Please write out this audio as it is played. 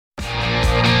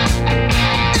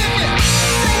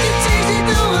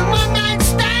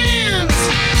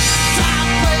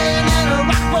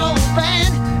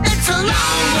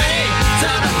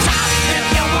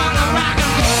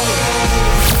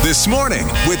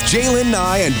Jalen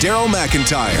Nye and Daryl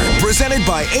McIntyre. Presented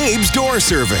by Abe's Door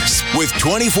Service. With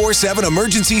 24/7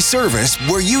 emergency service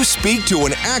where you speak to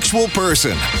an actual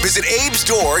person. Visit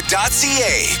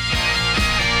abesdoor.ca.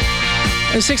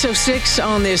 6:06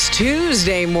 on this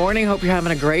Tuesday morning. Hope you're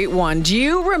having a great one. Do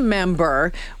you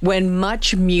remember when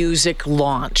MuchMusic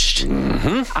launched?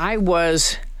 Mm-hmm. I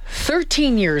was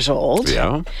 13 years old.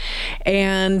 Yeah.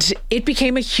 And it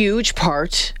became a huge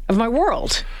part of my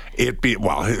world.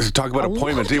 Talk about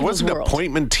appointments. It wasn't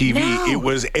appointment TV. No. It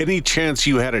was any chance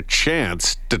you had a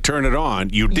chance to turn it on,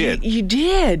 you did. You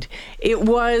did. It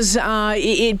was,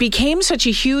 it became such a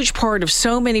huge part of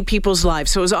so many people's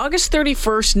lives. So it was August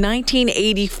 31st,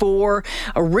 1984,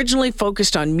 originally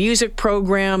focused on music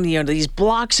program, these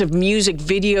blocks of music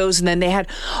videos, and then they had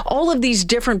all of these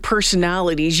different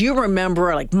personalities. You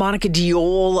remember, like Monica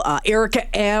Diol,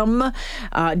 Erica M.,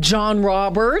 John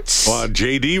Roberts. Well,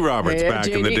 J.D. Roberts back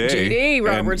in the day. J.D.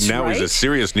 Roberts, and now he's a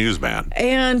serious newsman.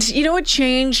 And, it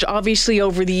changed, obviously,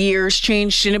 over the years,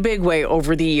 changed in a big way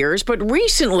over the years. But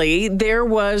recently, there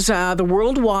was the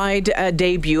worldwide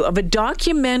debut of a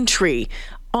documentary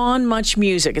on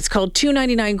MuchMusic. It's called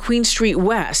 299 Queen Street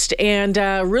West, and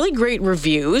really great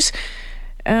reviews.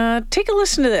 Take a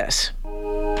listen to this.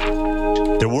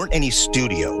 There weren't any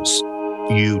studios.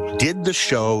 You did the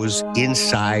shows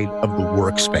inside of the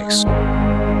workspace.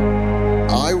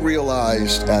 I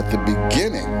realized at the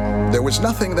beginning there was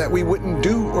nothing that we wouldn't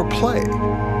do or play.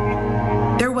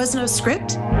 There was no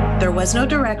script, there was no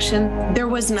direction, there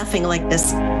was nothing like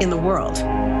this in the world.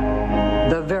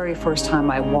 The very first time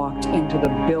I walked into the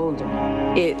building,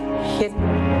 it hit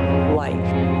me like,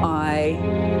 I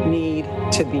need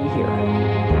to be here.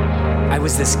 I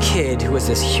was this kid who was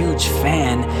this huge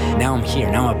fan. Now I'm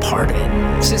here, now I'm a part of it.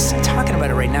 It's just talking about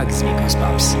it right now gives me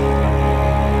goosebumps.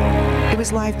 It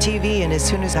was live TV, and as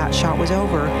soon as that shot was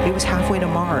over, it was halfway to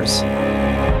Mars.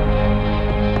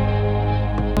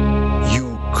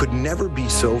 You could never be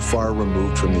so far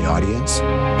removed from the audience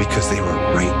because they were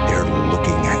right there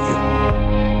looking at you.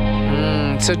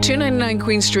 So 299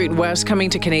 Queen Street West, coming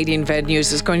to Canadian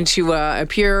venues, is going to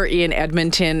appear in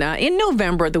Edmonton in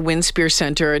November at the Winspear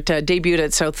Centre. It debuted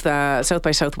at South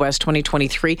by Southwest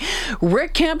 2023.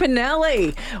 Rick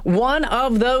Campanelli, one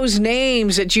of those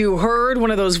names that you heard, one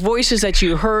of those voices that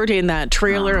you heard in that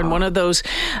trailer, and one of those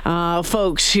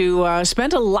folks who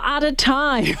spent a lot of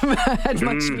time at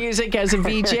MuchMusic as a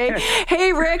VJ.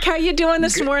 Hey, Rick, how you doing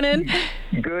this morning?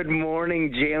 Good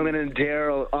morning, Jalen and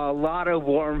Daryl. A lot of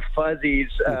warm fuzzies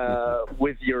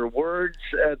with your words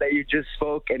that you just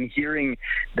spoke, and hearing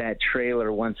that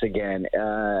trailer once again.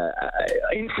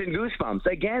 Instant goosebumps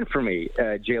again for me,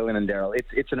 Jalen and Daryl.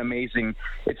 It's an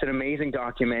amazing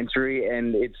documentary,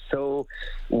 and it's so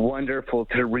wonderful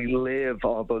to relive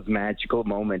all those magical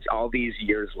moments all these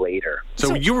years later.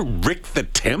 So you were Rick the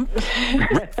Temp?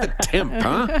 Rick the Temp,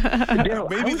 huh? Daryl,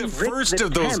 maybe the first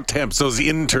of those temps, those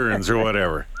interns or whatever.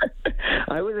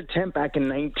 I was a temp back in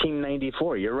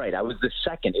 1994. You're right. I was the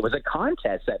second. It was a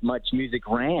contest that MuchMusic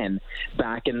ran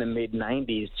back in the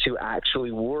mid-90s to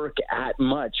actually work at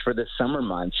Much for the summer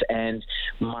months. And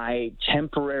my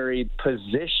temporary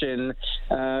position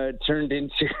turned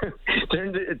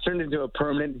into a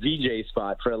permanent VJ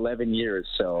spot for 11 years.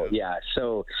 So, yeah,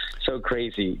 so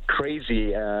crazy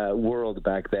world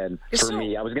back then for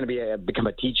me. I was going to become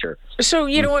a teacher. So,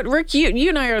 you know what, Rick, you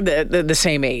and I are the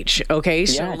same age, okay?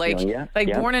 So,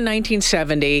 born in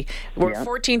 1970, we're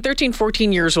 13,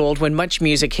 14 years old when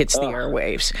MuchMusic hits the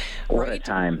airwaves. What a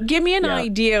time. Give me an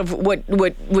idea of what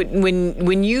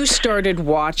when you started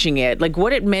watching it, like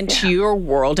what it meant to your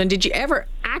world, and did you ever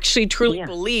actually truly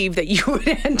believe that you would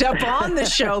end up on the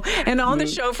show and on the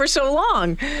show for so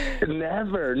long?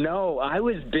 Never. No, I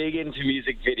was big into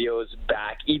music videos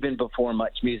back even before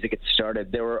MuchMusic had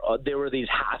started. There were these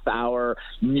half-hour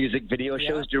music video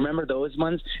shows. Do you remember those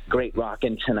ones? Great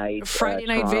Rockin' Tonight, Friday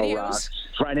Night Videos.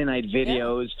 Friday Night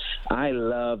Videos. Yeah. I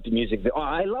loved music.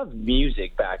 I loved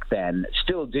music back then,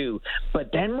 still do.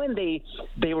 But then when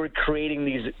they were creating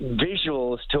these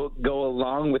visuals to go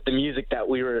along with the music that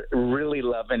we were really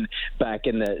loving back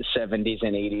in the 70s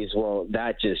and 80s, well,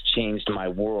 that just changed my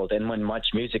world. And when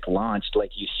MuchMusic launched,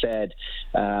 like you said,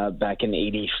 back in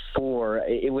 84,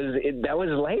 that was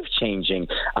life-changing.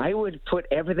 I would put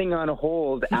everything on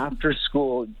hold after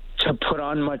school to put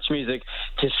on Much Music,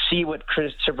 to see what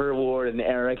Christopher Ward and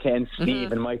Erica and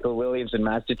Steve and Michael Williams and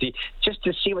Master T, just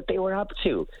to see what they were up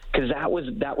to, because that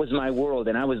was my world,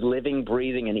 and I was living,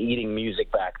 breathing, and eating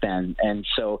music back then, and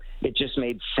so it just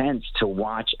made sense to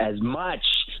watch as much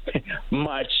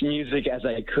music as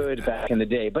I could back in the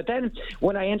day. But then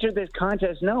when I entered this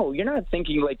contest, no, you're not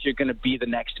thinking like you're going to be the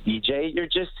next VJ.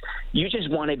 You just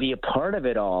want to be a part of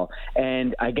it all,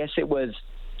 and I guess it was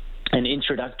an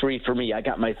introductory for me. I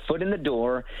got my foot in the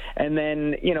door, and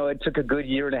then, it took a good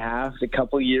year and a half, a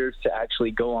couple years to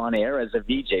actually go on air as a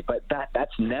VJ. But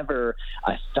that's never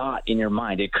a thought in your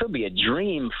mind. It could be a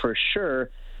dream for sure.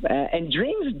 And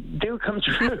dreams do come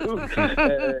true.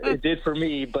 It did for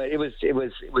me, but it was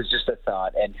just a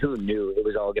thought, and who knew it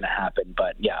was all going to happen.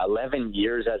 But yeah, 11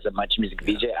 years as a Much Music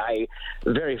VJ, I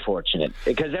very fortunate,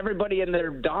 because everybody and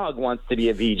their dog wants to be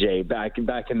a VJ back in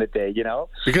the day,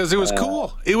 Because it was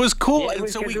cool. It was cool. Yeah, it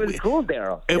was cool,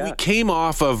 Daryl. And we came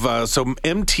off of so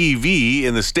MTV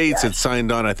in the States had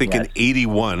signed on, I think, in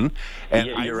 '81,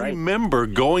 and I remember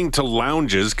going to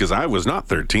lounges, because I was not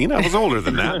 13, I was older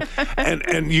than that,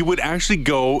 and you would actually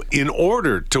go in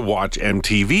order to watch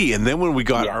MTV. And then when we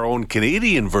got our own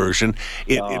Canadian version,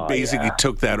 it basically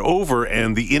took that over.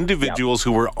 And the individuals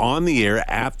who were on the air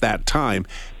at that time,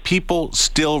 people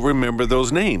still remember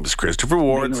those names. Christopher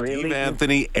Ward, Steve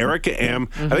Anthony, Erica M.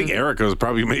 I think Erica was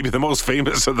probably maybe the most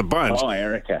famous of the bunch. Oh,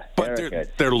 Erica.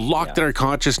 But they're locked in our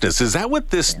consciousness. Is that what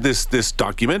this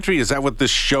documentary, is that what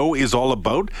this show is all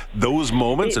about? Those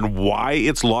moments and why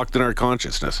it's locked in our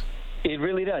consciousness? It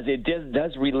really does. It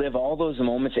does relive all those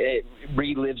moments. It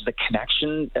relives the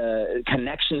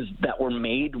connections that were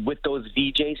made with those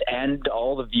VJs and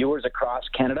all the viewers across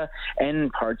Canada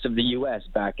and parts of the U.S.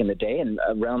 back in the day and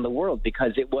around the world,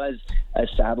 because it was a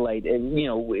satellite.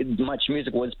 Much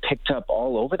Music was picked up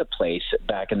all over the place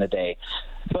back in the day.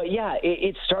 But yeah,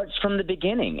 it starts from the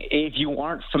beginning. If you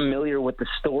aren't familiar with the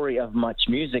story of Much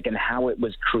Music and how it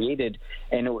was created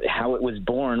and how it was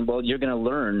born, well, you're going to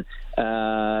learn.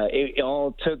 It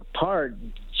all took part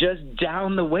just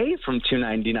down the way from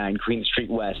 299 Queen Street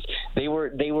West. They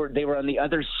were on the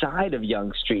other side of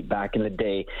Yonge Street back in the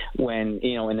day when,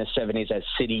 in the 70s as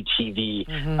City TV.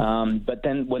 But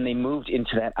then when they moved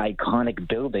into that iconic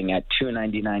building at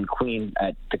 299 Queen,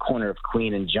 at the corner of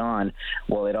Queen and John,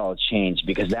 well, it all changed,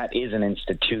 because that is an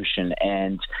institution,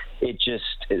 and it just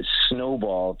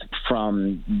snowballed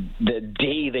from the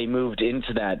day they moved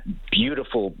into that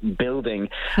beautiful building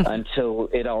until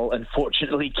it all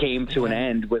unfortunately came to an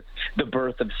end with the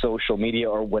birth of social media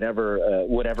or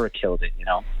whatever killed it,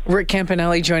 Rick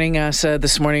Campanelli joining us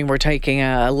this morning. We're talking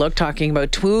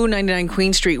about 299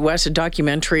 Queen Street West, a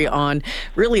documentary on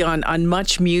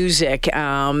Much Music.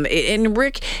 And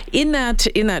Rick, in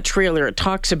that trailer, it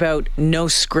talks about no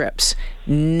scripts,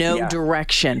 no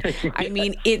direction. I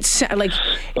mean, it's like,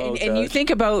 and you think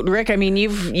about, Rick, I mean,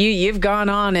 you've gone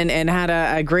on and had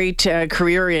a great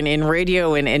career in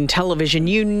radio and television.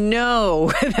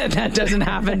 that doesn't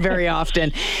happen very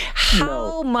often.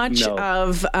 How much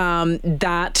of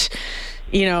that,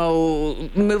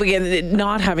 moving in,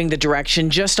 not having the direction,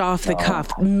 just off the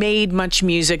cuff, made Much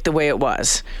Music the way it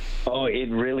was? Oh, it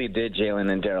really did,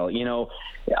 Jalen and Daryl.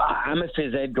 I'm a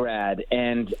phys ed grad,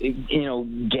 and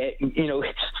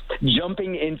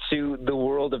jumping into the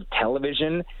world of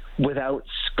television without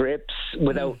scripts,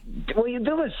 there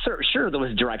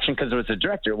was direction, because there was a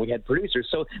director, we had producers,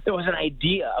 so there was an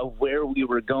idea of where we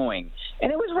were going,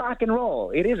 and it was rock and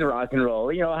roll. It is rock and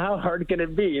roll. How hard can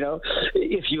it be?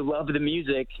 If you love the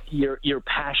music, you're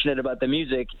passionate about the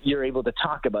music, you're able to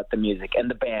talk about the music and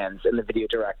the bands and the video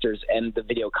directors and the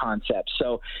video concepts.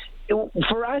 So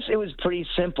for us, it was pretty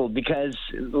simple, because,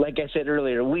 like I said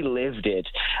earlier, we lived it.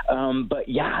 But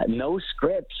yeah, no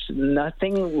scripts,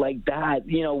 nothing like that.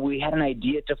 We had an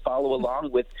idea to follow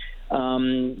along with.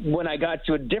 When I got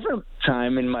to a different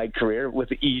time in my career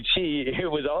with ET, it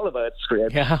was all about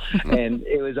scripts, and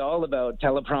it was all about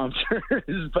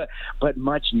teleprompters. But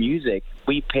Much Music,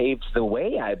 we paved the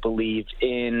way, I believe,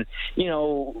 in,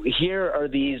 here are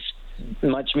these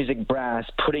Much Music brass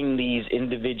putting these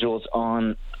individuals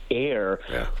on air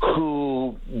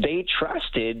who they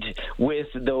trusted with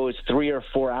those 3 or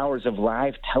 4 hours of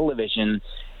live television.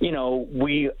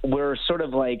 We're sort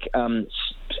of like,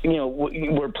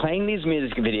 we're playing these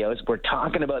music videos, we're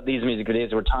talking about these music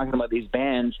videos, we're talking about these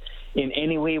bands in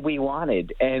any way we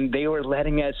wanted, and they were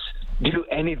letting us do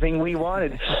anything we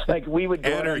wanted. Like, we would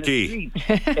go out on the streets.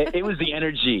 It was the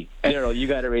energy. Daryl, you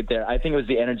got it right there. I think it was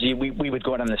the energy. We would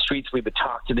go out on the streets, we would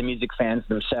talk to the music fans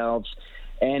themselves.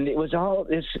 And it was all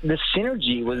this. The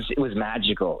synergy was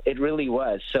magical. It really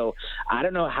was. So I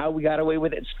don't know how we got away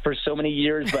with it for so many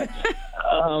years, but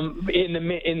In the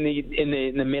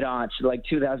mid-aughts, like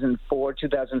 2004,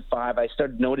 2005, I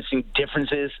started noticing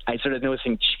differences. I started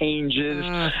noticing changes,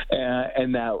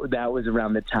 and that was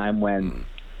around the time when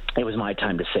it was my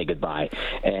time to say goodbye.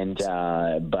 And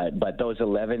but those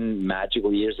 11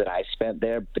 magical years that I spent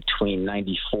there between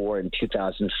 94 and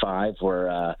 2005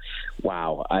 were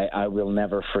wow, I will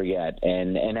never forget.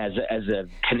 And as a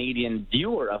Canadian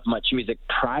viewer of MuchMusic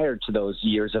prior to those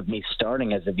years of me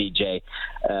starting as a VJ,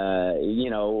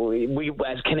 we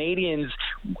as Canadians,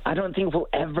 I don't think we'll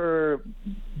ever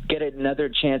get another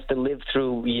chance to live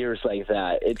through years like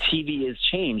that. TV has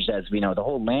changed, as we know. The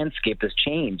whole landscape has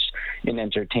changed in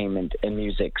entertainment and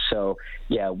music. So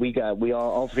yeah,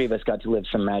 all three of us got to live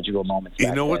some magical moments.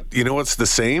 You know what's the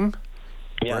same?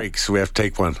 Yeah. Breaks. We have to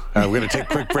take one. We're going to take a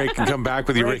quick break and come back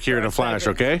with you, Rick, here in a flash,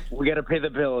 okay? We got to pay the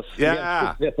bills.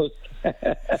 Yeah.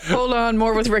 Hold on,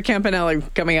 more with Rick Campanelli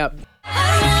coming up.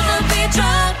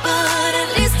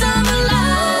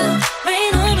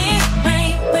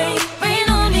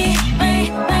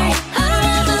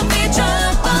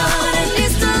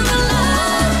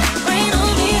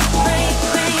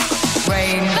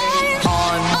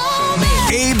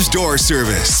 Door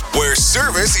Service, where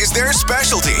service is their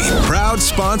specialty. Proud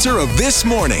sponsor of This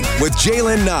Morning with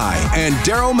Jalen Nye and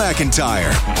Daryl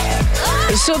McIntyre.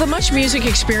 So the MuchMusic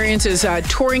experience is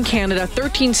touring Canada,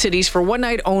 13 cities for one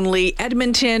night only.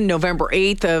 Edmonton, November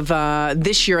 8th of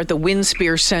this year at the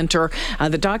Winspear Centre.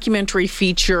 The documentary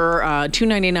feature,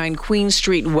 299 Queen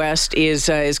Street West,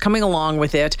 is coming along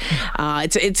with it.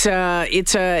 It's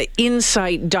a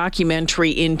insight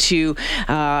documentary into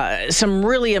some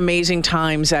really amazing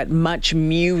times at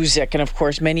MuchMusic, and of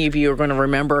course, many of you are going to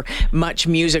remember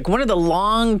MuchMusic. One of the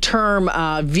long-term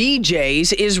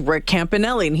VJs is Rick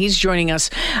Campanelli, and he's joining us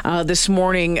this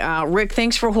morning. Rick,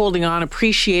 thanks for holding on.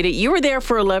 Appreciate it. You were there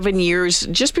for 11 years.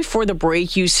 Just before the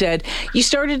break, you said you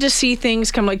started to see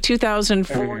things come like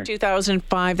 2004,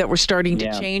 2005 that were starting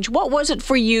to change. What was it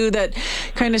for you that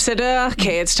kind of said,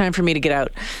 okay, it's time for me to get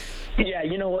out? Yeah,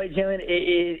 you know what, Jalen?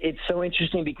 It's so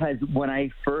interesting because when I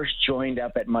first joined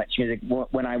up at MuchMusic,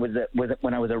 when I was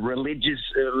a religious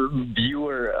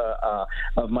viewer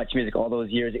of MuchMusic all those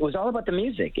years, it was all about the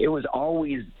music. It was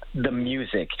always the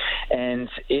music, and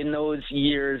in those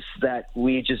years that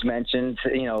we just mentioned,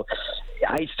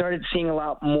 I started seeing a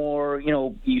lot more.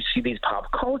 You see these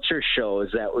pop culture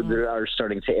shows that are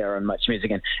starting to air on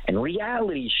MuchMusic, and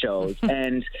reality shows,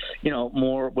 and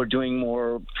we're doing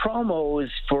more promos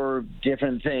for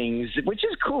different things, which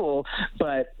is cool,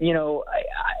 but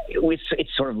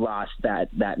it's sort of lost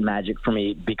that magic for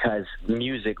me because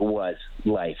music was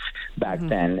life back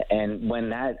then, and when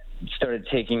that started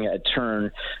taking a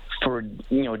turn for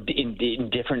in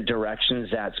different directions,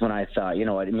 that's when I thought,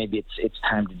 maybe it's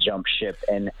time to jump ship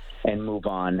and move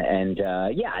on. And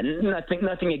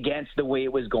nothing against the way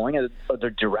it was going or the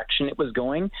direction it was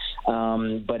going,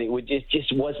 but it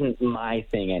just wasn't my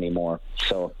thing anymore.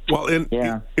 So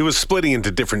it was splitting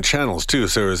into different channels too.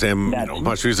 So it was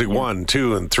MuchMusic 1,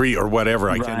 2, and 3 or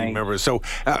whatever. I can't even remember. So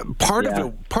part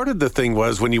of the thing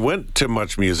was when you went to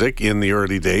MuchMusic in the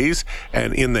early days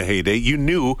and in the heyday, you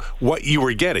knew what you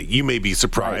were getting. You may be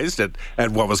surprised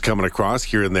at what was coming across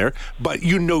here and there, but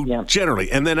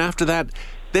generally. And then after that,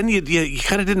 then you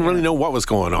kind of didn't really know what was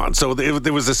going on. So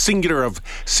there was a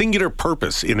singular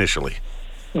purpose initially.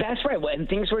 That's right. And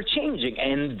things were changing,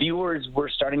 and viewers were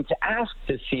starting to ask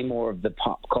to see more of the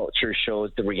pop culture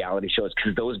shows, the reality shows,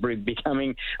 because those were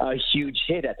becoming a huge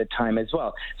hit at the time as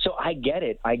well. So I get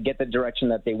it. I get the direction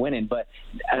that they went in. But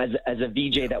as a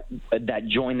VJ that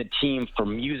joined the team for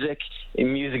music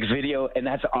video, and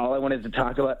that's all I wanted to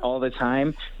talk about all the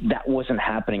time, that wasn't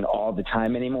happening all the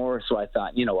time anymore. So I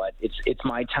thought, you know what, it's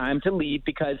my time to leave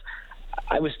because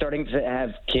I was starting to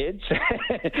have kids,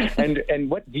 and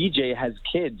what VJ has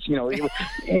kids? You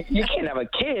can't have a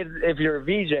kid if you're a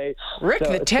VJ. Rick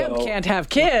the temp can't have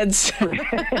kids.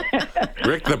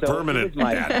 Rick the permanent.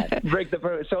 Rick the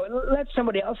permanent. So let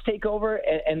somebody else take over,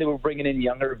 and they were bringing in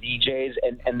younger VJs,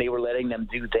 and they were letting them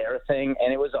do their thing,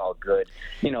 and it was all good.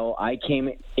 I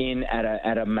came in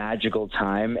at a magical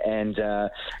time, and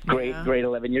great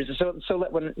 11 years. So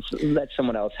let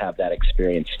someone else have that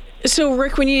experience. So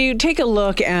Rick, when you take a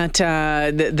look at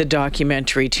the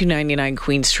documentary 299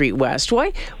 Queen Street West,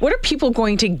 what are people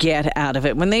going to get out of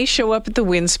it when they show up at the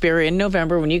Winspear in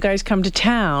November when you guys come to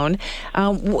town?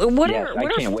 What are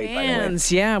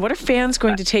fans? What are fans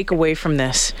going to take away from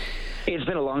this? It's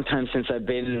been a long time since I've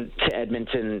been to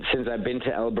Edmonton, since I've been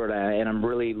to Alberta, and I'm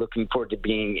really looking forward to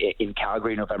being in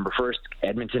Calgary November 1st,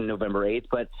 Edmonton November 8th.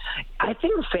 But I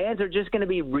think fans are just going to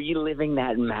be reliving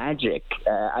that magic.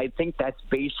 I think that's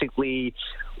basically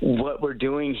what we're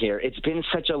doing here. It's been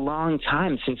such a long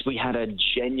time since we had a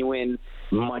genuine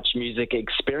MuchMusic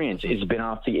experience. It's been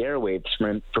off the airwaves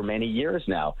for many years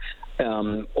now.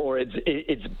 Or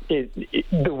it's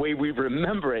the way we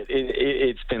remember it,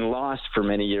 it's been lost for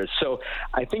many years. So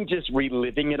I think just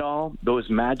reliving it all, those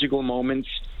magical moments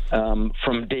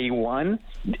from day one.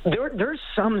 There's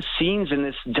some scenes in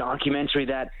this documentary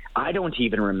that I don't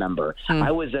even remember.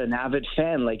 I was an avid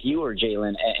fan like you or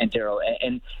Jalen and Daryl,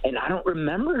 and I don't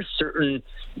remember certain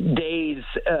days.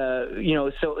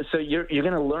 So you're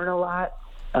going to learn a lot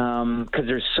because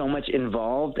there's so much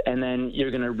involved, and then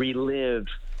you're going to relive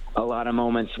a lot of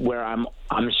moments where I'm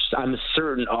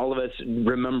certain all of us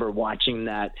remember watching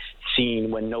that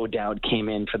scene when No Doubt came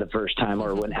in for the first time,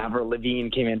 or when Avril Lavigne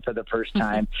came in for the first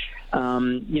time.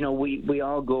 We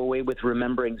all go away with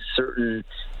remembering certain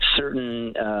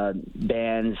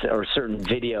bands or certain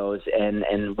videos, and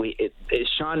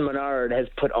Sean Menard has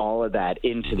put all of that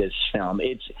into this film.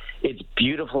 It's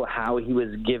beautiful how he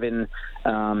was given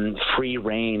free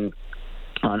reign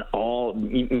on all,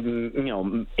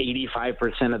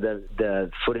 85% of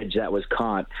the footage that was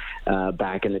caught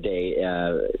back in the day.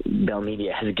 Bell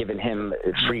Media has given him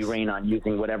free reign on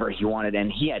using whatever he wanted,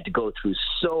 and he had to go through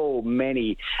so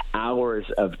many hours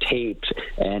of tapes.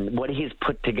 And what he's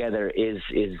put together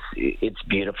it's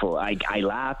beautiful. I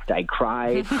laughed, I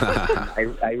cried,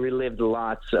 I relived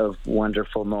lots of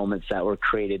wonderful moments that were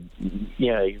created,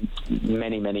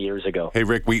 many, many years ago. Hey,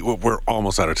 Rick, we're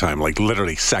almost out of time. Like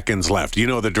literally seconds left.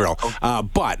 You know the drill.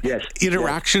 But yes,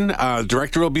 interaction,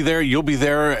 director will be there. You'll be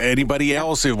there. Anybody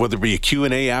else? Will there be a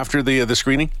Q&A after the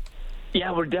screening?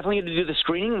 Yeah, we're definitely going to do the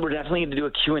screening. We're definitely going to do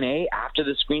a Q&A after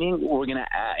the screening. We're going to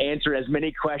answer as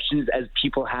many questions as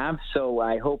people have. So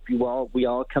I hope we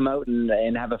all come out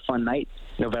and have a fun night,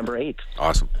 November 8th.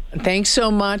 Awesome. Thanks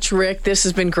so much, Rick. This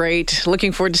has been great.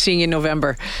 Looking forward to seeing you in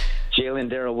November.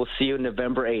 Jalen, Daryl, we'll see you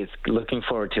November 8th. Looking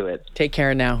forward to it. Take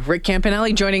care now. Rick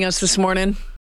Campanelli joining us this morning.